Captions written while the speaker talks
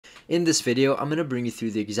In this video, I'm going to bring you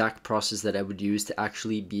through the exact process that I would use to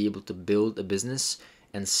actually be able to build a business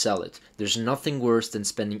and sell it. There's nothing worse than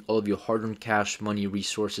spending all of your hard-earned cash, money,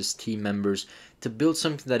 resources, team members to build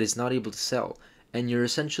something that is not able to sell. And you're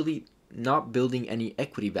essentially not building any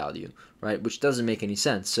equity value, right? Which doesn't make any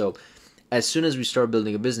sense. So as soon as we start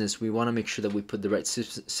building a business, we want to make sure that we put the right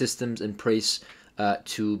systems in place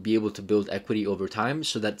to be able to build equity over time,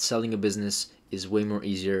 so that selling a business is way more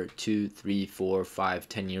easier 2, 3, 4, 5,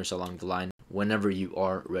 10 years along the line whenever you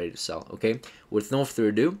are ready to sell. Okay, with no further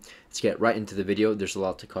ado, let's get right into the video. There's a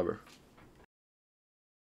lot to cover.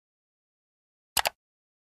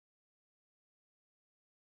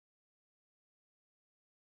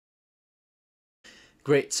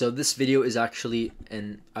 Great, so this video is actually,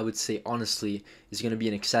 and I would say honestly, is going to be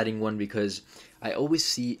an exciting one, because I always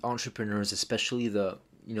see entrepreneurs, especially the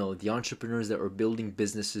entrepreneurs that are building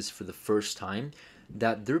businesses for the first time,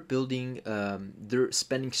 that they're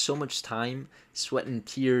spending so much time, sweat and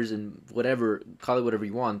tears, and whatever, call it whatever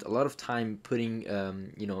you want, a lot of time putting,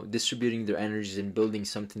 distributing their energies in building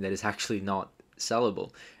something that is actually not sellable.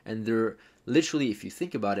 And they're literally, if you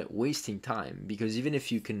think about it, wasting time, because even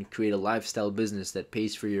if you can create a lifestyle business that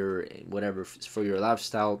pays for your whatever, for your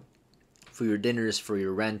lifestyle, for your dinners, for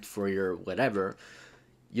your rent, for your whatever,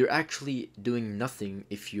 you're actually doing nothing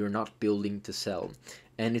if you're not building to sell.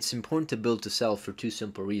 And it's important to build to sell for two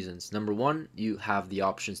simple reasons. Number one, you have the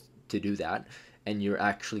options to do that, and you're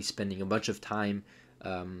actually spending a bunch of time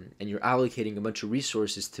and you're allocating a bunch of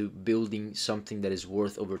resources to building something that is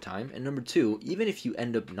worth over time. And number two, even if you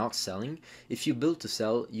end up not selling, if you build to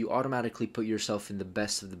sell, you automatically put yourself in the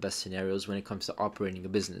best of the best scenarios when it comes to operating a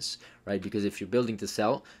business, right? Because if you're building to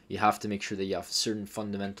sell, you have to make sure that you have certain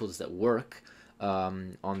fundamentals that work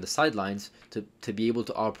on the sidelines to be able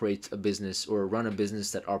to operate a business or run a business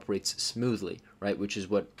that operates smoothly, right? Which is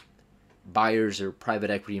what buyers or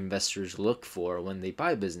private equity investors look for when they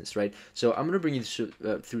buy a business, right? So I'm going to bring you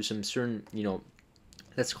through some certain,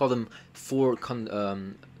 let's call them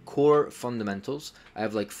core fundamentals. I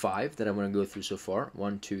have like 5 that I'm going to go through so far.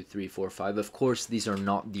 1, 2, 3, 4, 5. Of course, these are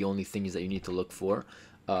not the only things that you need to look for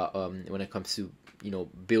when it comes to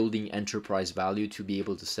building enterprise value to be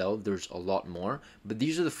able to sell. There's a lot more, but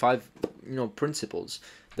these are the 5 principles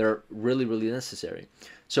that are really necessary.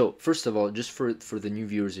 So first of all, just for the new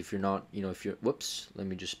viewers, if you're not, whoops, let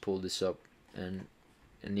me just pull this up and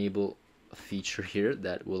enable a feature here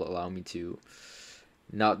that will allow me to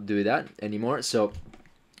not do that anymore. So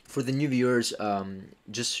for the new viewers,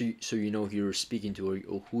 just so you know who you're speaking to,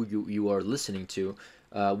 or who you are listening to,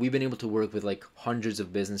 we've been able to work with like hundreds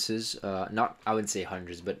of businesses, not, I wouldn't say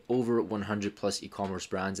hundreds, but over 100 plus e-commerce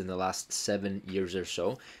brands in the last 7 years or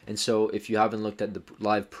so. And so if you haven't looked at the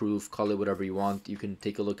live proof, call it whatever you want, you can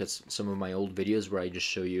take a look at some of my old videos where I just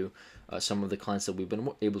show you some of the clients that we've been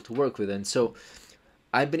able to work with. And so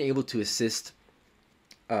I've been able to assist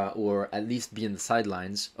or at least be in the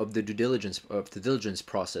sidelines of the due diligence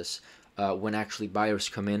process when actually buyers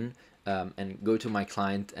come in and go to my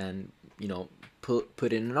client and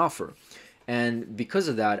put in an offer. And because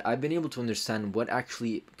of that, I've been able to understand what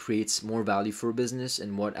actually creates more value for a business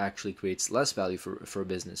and what actually creates less value for a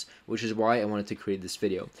business, which is why I wanted to create this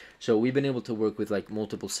video. So we've been able to work with like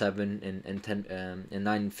multiple 7 and 10 and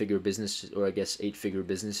 9-figure businesses, or I guess 8-figure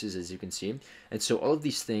businesses, as you can see. And so all of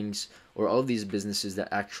these things, or all of these businesses that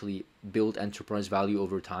actually build enterprise value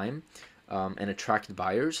over time and attract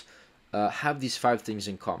buyers, have these 5 things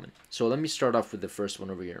in common. So let me start off with the first one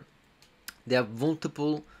over here. They have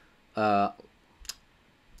multiple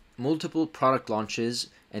product launches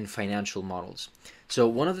and financial models. So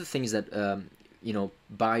one of the things that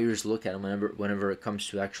buyers look at whenever it comes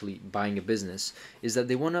to actually buying a business is that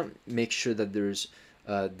they want to make sure that there's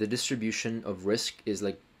the distribution of risk is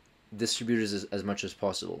like distributed as much as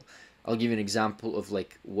possible. I'll give you an example of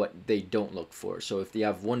like what they don't look for. So if they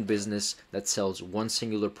have one business that sells one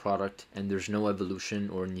singular product and there's no evolution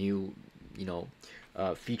or new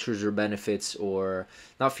features or benefits, or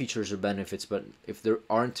not features or benefits, but if there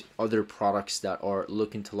aren't other products that are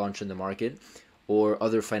looking to launch in the market, or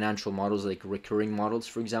other financial models like recurring models,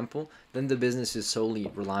 for example, then the business is solely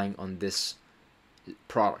relying on this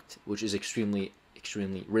product, which is extremely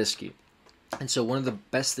risky. And so one of the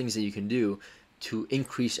best things that you can do to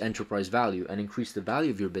increase enterprise value and increase the value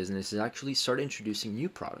of your business is actually start introducing new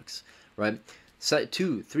products, right?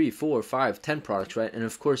 2, 3, 4, 5, 10 products, right? And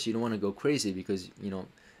of course you don't want to go crazy, because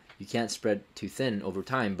you can't spread too thin over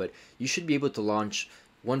time, but you should be able to launch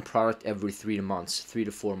one product every 3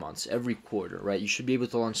 to 4 months, every quarter, right? You should be able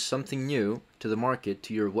to launch something new to the market,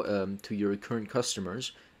 to your current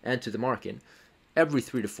customers and to the market every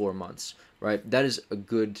 3 to 4 months, right? That is a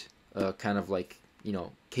good kind of like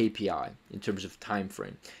KPI in terms of time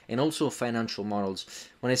frame, and also financial models.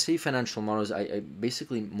 When I say financial models, I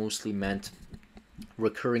basically mostly meant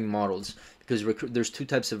recurring models, because there's two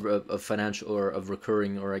types of financial, or of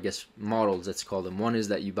recurring, or I guess models, let's call them. One is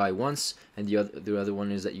that you buy once, and the other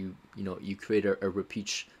one is that you create a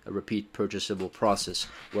repeat purchasable process,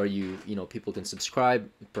 where people can subscribe,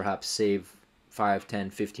 perhaps save 5,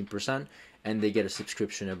 10, 15%, and they get a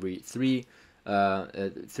subscription every 3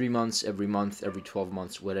 months, every month, every 12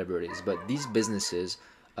 months, whatever it is. But these businesses,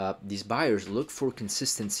 these buyers look for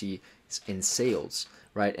consistency in sales,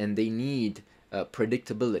 right? And they need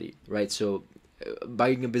predictability, right? So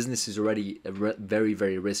buying a business is already very,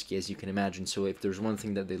 very risky, as you can imagine. So if there's one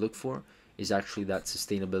thing that they look for, is actually that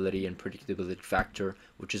sustainability and predictability factor,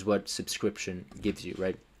 which is what subscription gives you,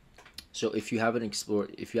 right? So if you haven't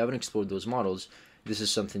explored those models, this is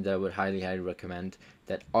something that I would highly, highly recommend,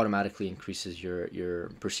 that automatically increases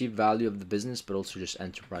your perceived value of the business, but also just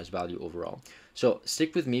enterprise value overall. So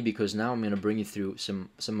stick with me, because now I'm going to bring you through some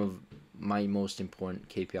of my most important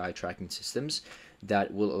KPI tracking systems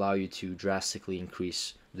that will allow you to drastically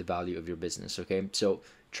increase the value of your business. Okay, so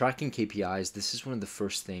tracking KPIs, this is one of the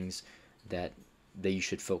first things that you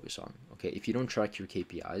should focus on. Okay, if you don't track your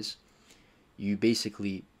KPIs, your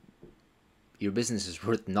business is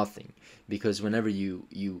worth nothing, because whenever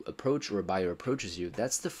you approach, or a buyer approaches you,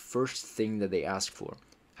 that's the first thing that they ask for.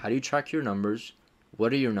 How do you track your numbers?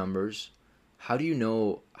 What are your numbers? How do you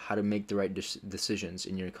know how to make the right decisions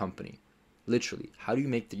in your company? Literally, how do you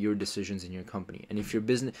make your decisions in your company? And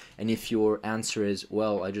if your answer is,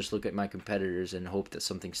 well, I just look at my competitors and hope that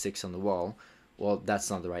something sticks on the wall, well, that's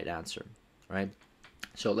not the right answer, right?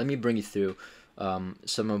 So let me bring you through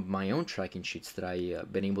some of my own tracking sheets that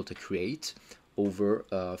I've been able to create over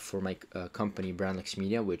for my company, Brandlex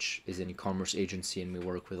Media, which is an e-commerce agency, and we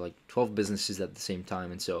work with like 12 businesses at the same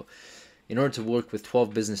time. And so in order to work with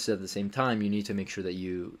 12 businesses at the same time, you need to make sure that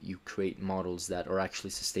you create models that are actually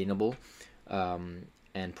sustainable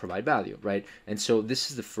and provide value, right? And so this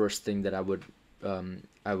is the first thing that I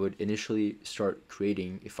would initially start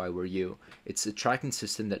creating if I were you. It's a tracking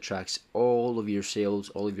system that tracks all of your sales,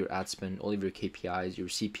 all of your ad spend, all of your KPIs, your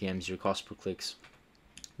CPMs, your cost per clicks,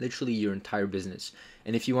 literally your entire business.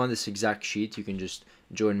 And if you want this exact sheet, you can just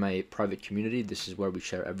join my private community. This is where we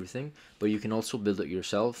share everything, but you can also build it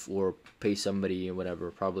yourself, or pay somebody,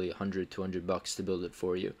 whatever, probably 100, 200 bucks to build it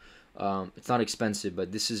for you. It's not expensive,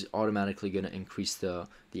 but this is automatically going to increase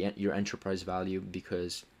your enterprise value,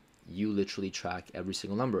 because you literally track every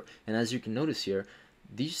single number. And as you can notice here,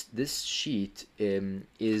 this sheet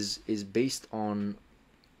is based on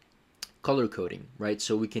color coding, right?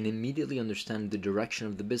 So we can immediately understand the direction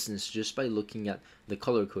of the business just by looking at the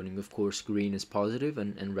color coding. Of course, green is positive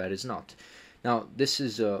and red is not. Now, this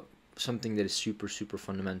is something that is super, super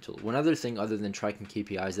fundamental. One other thing, other than tracking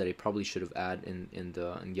KPIs, that I probably should have added in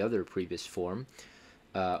the other previous form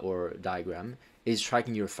or diagram, is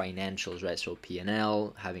tracking your financials, right? So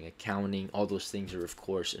P&L, having accounting, all those things are of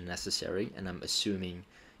course necessary, and I'm assuming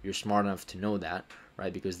you're smart enough to know that,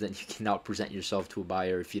 right? Because then you cannot present yourself to a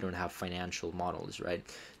buyer if you don't have financial models, right?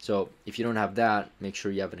 So if you don't have that, make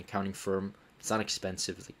sure you have an accounting firm. It's not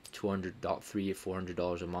expensive. It's like $300 or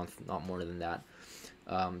 $400 a month, not more than that,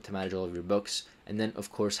 to manage all of your books. And then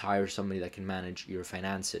of course hire somebody that can manage your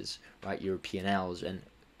finances, right? Your P&Ls, and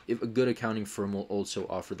if a good accounting firm will also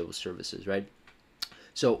offer those services, right?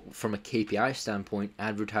 So from a KPI standpoint,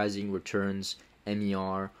 advertising, returns,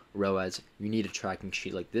 MER, ROAS, you need a tracking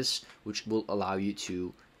sheet like this, which will allow you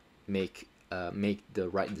to make the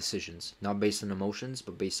right decisions, not based on emotions,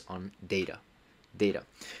 but based on data.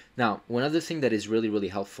 Now, one other thing that is really, really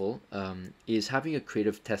helpful is having a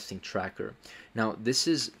creative testing tracker. Now, this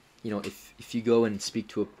is, if you go and speak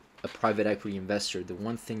to a private equity investor, the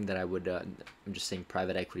one thing that I would, I'm just saying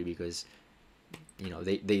private equity because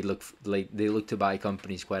they look to buy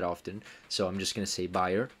companies quite often, so I'm just going to say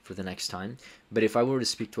buyer for the next time. But if I were to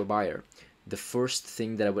speak to a buyer, the first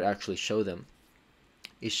thing that I would actually show them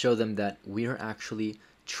that we are actually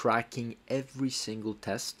tracking every single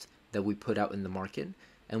test that we put out in the market,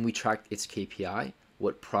 and we track its KPI,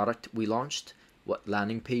 what product we launched, what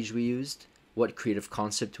landing page we used, what creative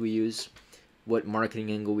concept we use, what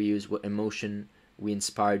marketing angle we use, what emotion we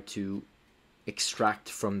inspired to extract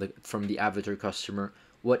from the avatar customer,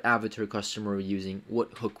 what avatar customer we're using,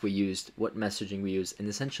 what hook we used, what messaging we used. And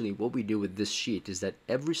essentially what we do with this sheet is that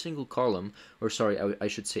every single column, or sorry, I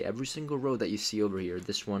should say every single row that you see over here,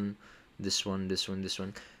 this one,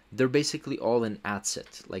 they're basically all an ad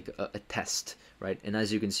set, like a test, right? And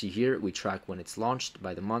as you can see here, we track when it's launched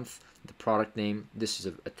by the month, the product name. This is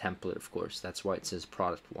a template, of course. That's why it says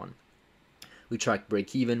product one. We track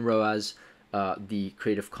break-even ROAS, the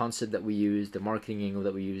creative concept that we use, the marketing angle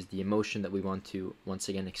that we use, the emotion that we want to once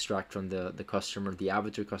again extract from the customer, the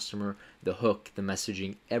avatar customer, the hook, the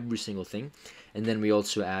messaging, every single thing. And then we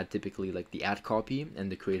also add typically like the ad copy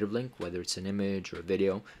and the creative link, whether it's an image or a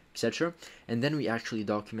video, etc. And then we actually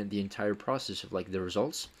document the entire process of like the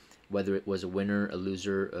results, whether it was a winner, a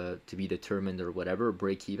loser, to be determined or whatever,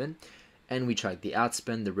 break even. And we track the ad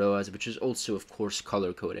spend, the ROAS, which is also of course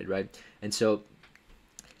color coded, right? And so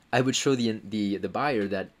I would show the buyer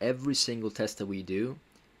that every single test that we do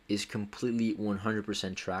is completely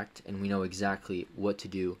 100% tracked, and we know exactly what to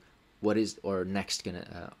do, what our next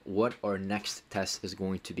test is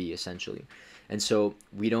going to be essentially. And so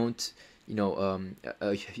we don't,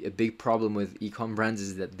 a big problem with ecom brands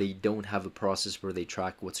is that they don't have a process where they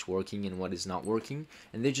track what's working and what is not working,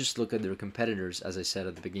 and they just look at their competitors, as I said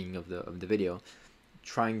at the beginning of the video,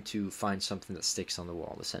 trying to find something that sticks on the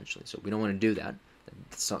wall essentially. So we don't want to do that.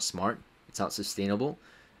 It's not smart. It's not sustainable.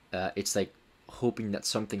 It's like hoping that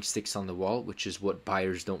something sticks on the wall, which is what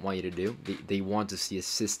buyers don't want you to do. They want to see a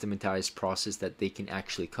systematized process that they can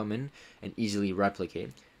actually come in and easily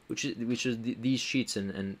replicate, which is these sheets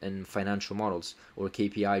and financial models or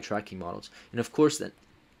KPI tracking models. And of course, that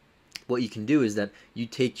what you can do is that you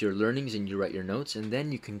take your learnings and you write your notes, and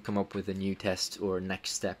then you can come up with a new test or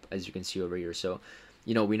next step, as you can see over here. So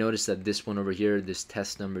we noticed that this one over here, this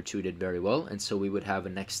test number 2 did very well, and so we would have a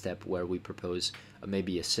next step where we propose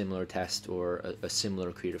maybe a similar test or a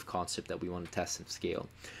similar creative concept that we want to test and scale,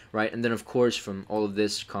 right? And then of course from all of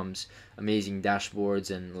this comes amazing dashboards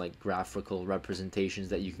and like graphical representations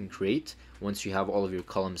that you can create once you have all of your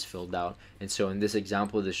columns filled out. And so in this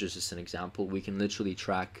example, this is just an example, we can literally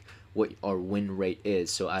track what our win rate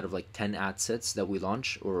is. So out of like 10 ad sets that we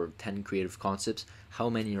launch or 10 creative concepts, how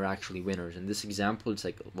many are actually winners? In this example, it's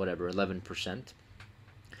like whatever, 11%,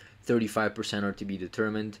 35% are to be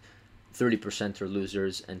determined, 30% are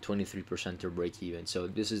losers, and 23% are break even. So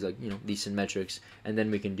this is like, decent metrics. And then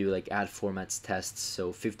we can do like ad formats tests.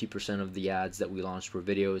 So 50% of the ads that we launched were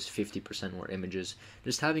videos, 50% were images.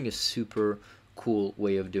 Just having a super cool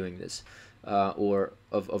way of doing this. Or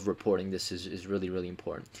of reporting this is really, really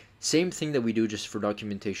important. Same thing that we do just for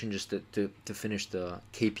documentation, just to finish the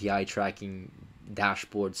KPI tracking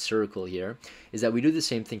dashboard circle here, is that we do the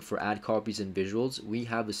same thing for ad copies and visuals. We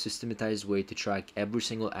have a systematized way to track every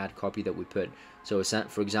single ad copy that we put. So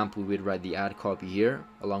for example, we would write the ad copy here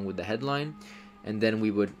along with the headline, and then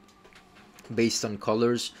we would, based on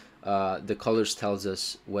colors, the colors tells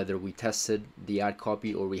us whether we tested the ad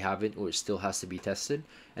copy or we haven't, or it still has to be tested.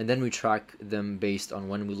 And then we track them based on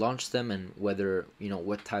when we launched them and whether,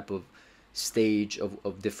 what type of stage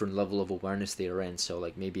of different level of awareness they are in. So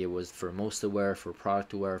like maybe it was for most aware, for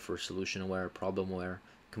product aware, for solution aware, problem aware,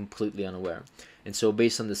 completely unaware. And so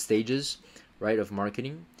based on the stages, right, of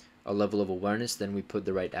marketing, a level of awareness, then we put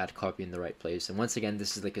the right ad copy in the right place. And once again,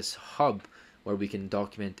 this is like a hub where we can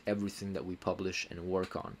document everything that we publish and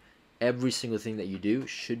work on. Every single thing that you do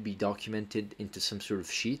should be documented into some sort of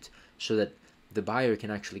sheet so that the buyer can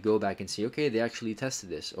actually go back and see, okay, they actually tested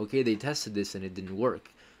this. Okay, they tested this and it didn't work.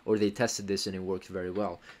 Or they tested this and it worked very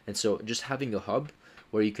well. And so just having a hub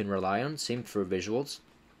where you can rely on, same for visuals.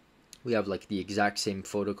 We have like the exact same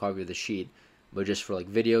photocopy of the sheet, but just for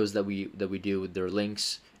like videos that we do with their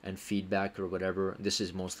links and feedback or whatever. This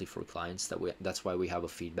is mostly for clients, that's why we have a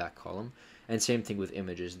feedback column. And same thing with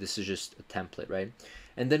images. This is just a template, right?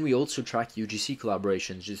 And then we also track UGC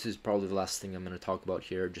collaborations. This is probably the last thing I'm going to talk about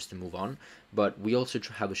here just to move on. But we also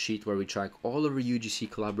have a sheet where we track all of our UGC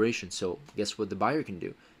collaborations. So guess what the buyer can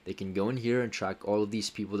do? They can go in here and track all of these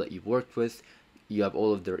people that you've worked with. You have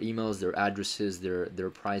all of their emails, their addresses, their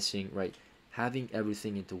pricing, right? Having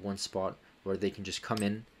everything into one spot where they can just come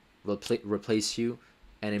in, replace you,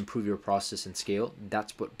 and improve your process and scale.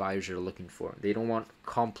 That's what buyers are looking for. They don't want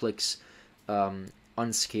complex,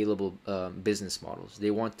 unscalable business models.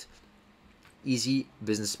 They want easy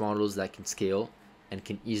business models that can scale and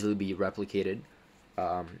can easily be replicated,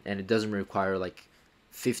 and it doesn't require like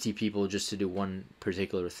 50 people just to do one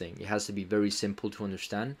particular thing. It has to be very simple to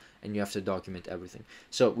understand, and you have to document everything.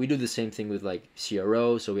 So we do the same thing with like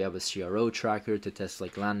CRO. So we have a CRO tracker to test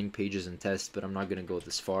like landing pages and tests, but I'm not going to go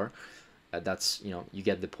this far. That's, you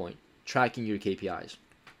get the point. Tracking your KPIs.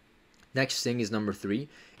 Next thing is number 3,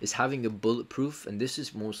 is having a bulletproof, and this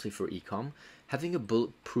is mostly for ecom, having a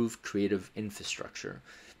bulletproof creative infrastructure.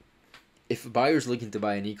 If a buyer is looking to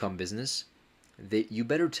buy an ecom business, you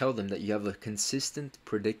better tell them that you have a consistent,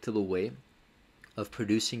 predictable way of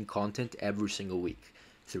producing content every single week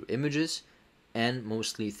through images and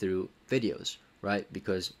mostly through videos, right?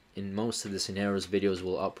 Because in most of the scenarios, videos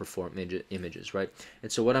will outperform images, right?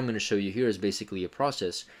 And so what I'm going to show you here is basically a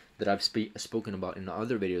process that I've spoken about in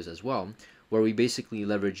other videos as well, where we basically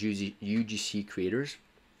leverage UGC creators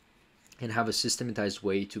and have a systematized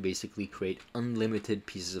way to basically create unlimited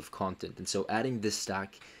pieces of content. And so adding this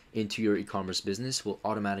stack into your e-commerce business will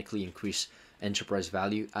automatically increase enterprise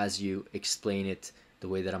value as you explain it the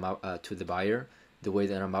way that I'm to the buyer, the way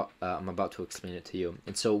that I'm about to explain it to you.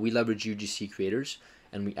 And so we leverage UGC creators,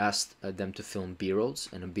 and we asked them to film B-rolls,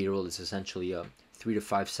 and a B-roll is essentially a 3 to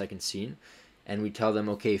 5 second scene, and we tell them,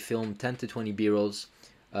 okay, film 10 to 20 B-rolls,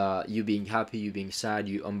 you being happy, you being sad,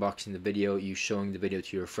 you unboxing the video, you showing the video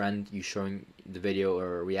to your friend, you showing the video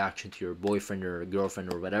or a reaction to your boyfriend or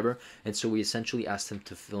girlfriend or whatever. And so we essentially asked them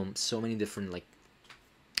to film so many different like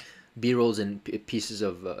B-rolls and pieces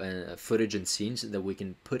of footage and scenes that we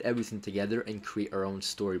can put everything together and create our own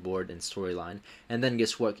storyboard and storyline. And then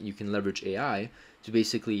guess what? You can leverage AI to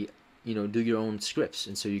basically, you know, do your own scripts.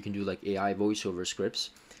 And so you can do like AI voiceover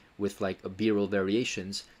scripts with like a B-roll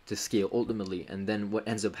variations to scale ultimately. And then what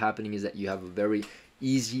ends up happening is that you have a very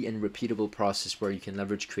easy and repeatable process where you can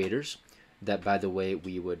leverage creators that, by the way,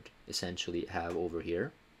 we would essentially have over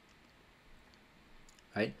here,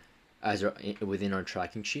 right? As within our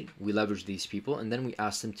tracking sheet, we leverage these people, and then we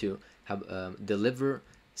ask them to have deliver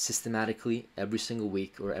systematically every single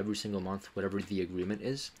week or every single month, whatever the agreement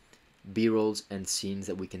is, B-rolls and scenes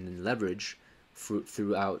that we can then leverage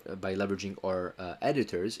throughout by leveraging our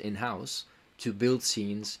editors in-house to build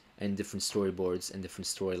scenes and different storyboards and different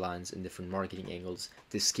storylines and different marketing angles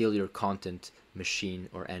to scale your content machine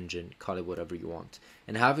or engine, call it whatever you want.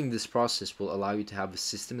 And having this process will allow you to have a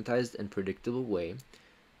systematized and predictable way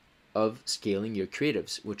of scaling your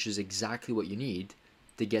creatives, which is exactly what you need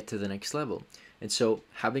to get to the next level. And so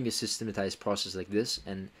having a systematized process like this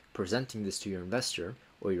and presenting this to your investor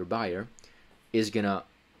or your buyer is gonna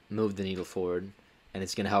move the needle forward, and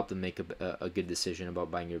it's gonna help them make a good decision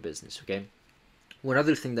about buying your business. Okay. One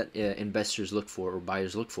other thing that investors look for or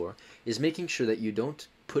buyers look for is making sure that you don't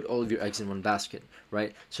put all of your eggs in one basket,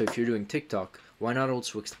 right? So if you're doing TikTok, why not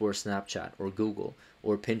also explore Snapchat or Google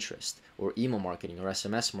or Pinterest or email marketing or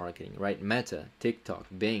SMS marketing, right? Meta, TikTok,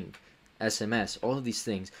 Bing, SMS, all of these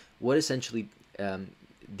things. What essentially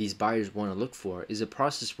these buyers want to look for is a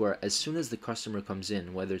process where as soon as the customer comes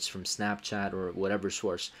in, whether it's from Snapchat or whatever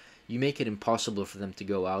source, you make it impossible for them to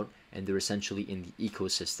go out, and they're essentially in the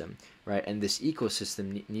ecosystem, right? And this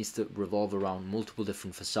ecosystem needs to revolve around multiple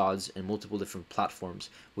different facades and multiple different platforms,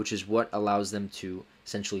 which is what allows them to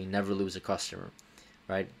essentially never lose a customer,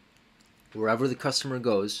 right? Wherever the customer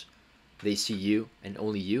goes, they see you and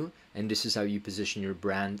only you, and this is how you position your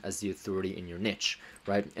brand as the authority in your niche,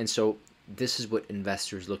 right? And so this is what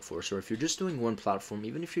investors look for. So if you're just doing one platform,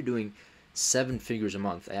 even if you're doing 7 figures a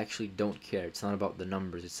month, I actually don't care. It's not about the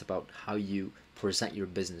numbers, it's about how you present your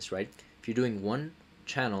business, right? If you're doing one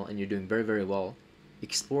channel and you're doing very, very well,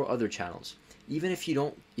 explore other channels. Even if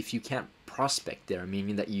you can't prospect there,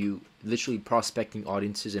 meaning that you literally prospecting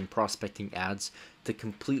audiences and prospecting ads to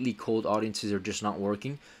completely cold audiences are just not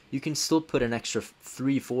working, you can still put an extra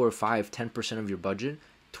 3, 4, 5, 10% of your budget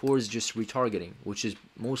towards just retargeting, which is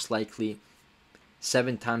most likely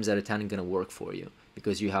 7 times out of 10 going to work for you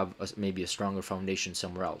because you have maybe a stronger foundation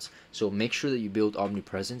somewhere else. So make sure that you build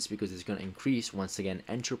omnipresence, because it's going to increase, once again,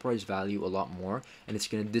 enterprise value a lot more, and it's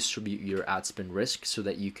going to distribute your ad spend risk so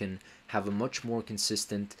that you can have a much more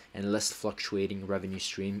consistent and less fluctuating revenue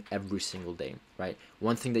stream every single day, right?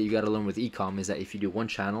 One thing that you got to learn with ecom is that if you do one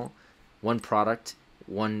channel, one product,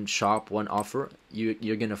 one shop, one offer,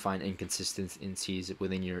 you're going to find inconsistencies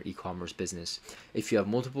within your e-commerce business. If you have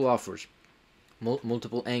multiple offers,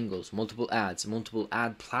 multiple angles, multiple ads, multiple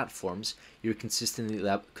ad platforms, your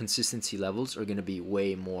consistency levels are going to be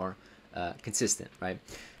way more consistent, right?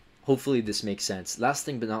 Hopefully this makes sense. Last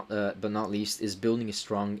thing but not least is building a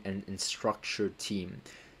strong and structured team.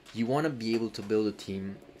 You want to be able to build a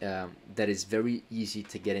team that is very easy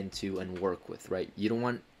to get into and work with, right? You don't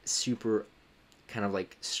want super kind of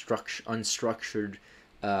like unstructured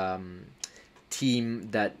team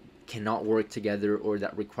that cannot work together or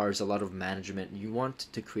that requires a lot of management. You want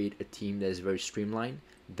to create a team that is very streamlined,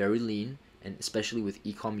 very lean, and especially with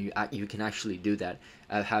ecom, you can actually do that.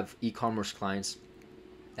 I have e-commerce clients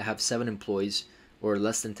that have 7 employees or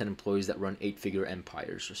less than 10 employees that run 8-figure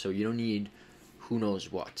empires. So you don't need who knows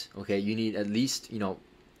what, okay? You need at least,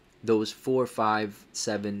 those 4, 5,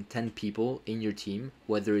 7, 10 people in your team,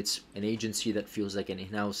 whether it's an agency that feels like an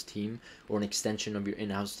in-house team or an extension of your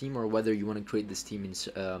in-house team, or whether you want to create this team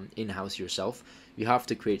in-house yourself, you have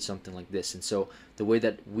to create something like this. And so the way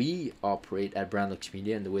that we operate at Brandlux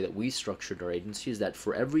Media and the way that we structured our agency is that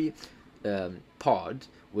for every pod,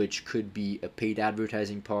 which could be a paid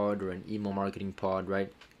advertising pod or an email marketing pod,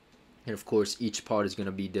 right? And of course, each pod is going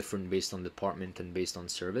to be different based on department and based on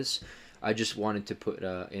service. I just wanted to put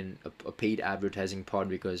in a paid advertising pod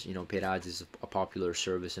because, you know, paid ads is a popular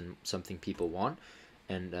service and something people want.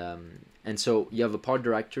 And so you have a pod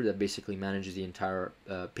director that basically manages the entire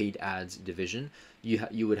paid ads division.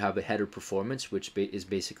 You would have a head of performance, which is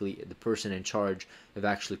basically the person in charge of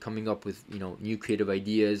actually coming up with, you know, new creative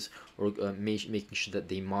ideas, or making sure that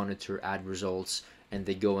they monitor ad results, and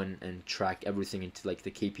they go and track everything into like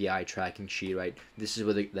the KPI tracking sheet, right? This is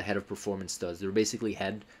what the head of performance does. They're basically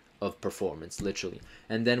head of performance, literally.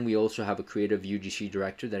 And then we also have a creative UGC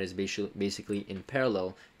director that is basically in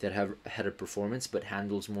parallel, that have head of performance but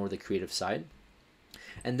handles more the creative side.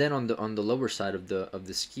 And then on the lower side of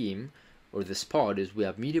the scheme, or this pod, is we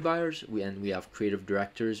have media buyers, and we have creative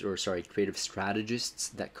directors, or sorry, creative strategists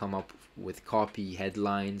that come up with copy,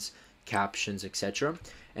 headlines, captions, etc.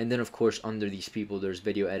 And then of course under these people there's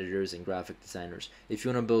video editors and graphic designers. If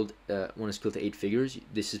you want to scale to 8 figures,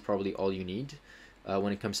 this is probably all you need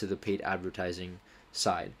when it comes to the paid advertising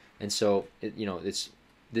side. And so this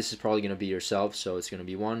is probably going to be yourself. So it's going to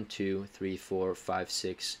be 1, 2, 3, 4, 5,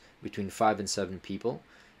 6, between 5 and 7 people.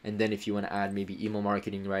 And then if you want to add maybe email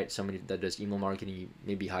marketing, right, somebody that does email marketing, you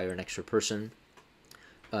maybe hire an extra person.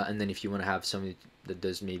 And then if you want to have somebody that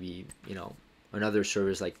does maybe, you know, another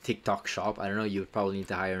service like TikTok shop, I don't know, you would probably need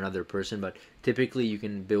to hire another person. But typically you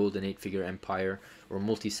can build an 8-figure empire or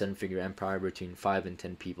multi-7-figure empire between 5 and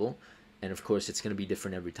 10 people. And of course it's going to be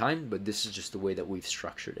different every time, but this is just the way that we've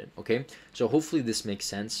structured it. Okay, so hopefully this makes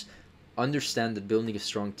sense. Understand that building a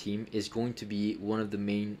strong team is going to be one of the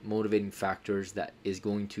main motivating factors that is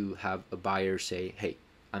going to have a buyer say, hey,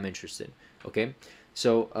 I'm interested. Okay,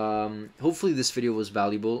 so hopefully this video was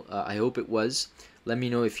valuable. I hope it was. Let me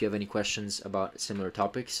know if you have any questions about similar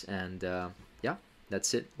topics. And yeah,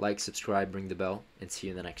 that's it. Like, subscribe, ring the bell, and see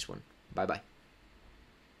you in the next one. Bye bye.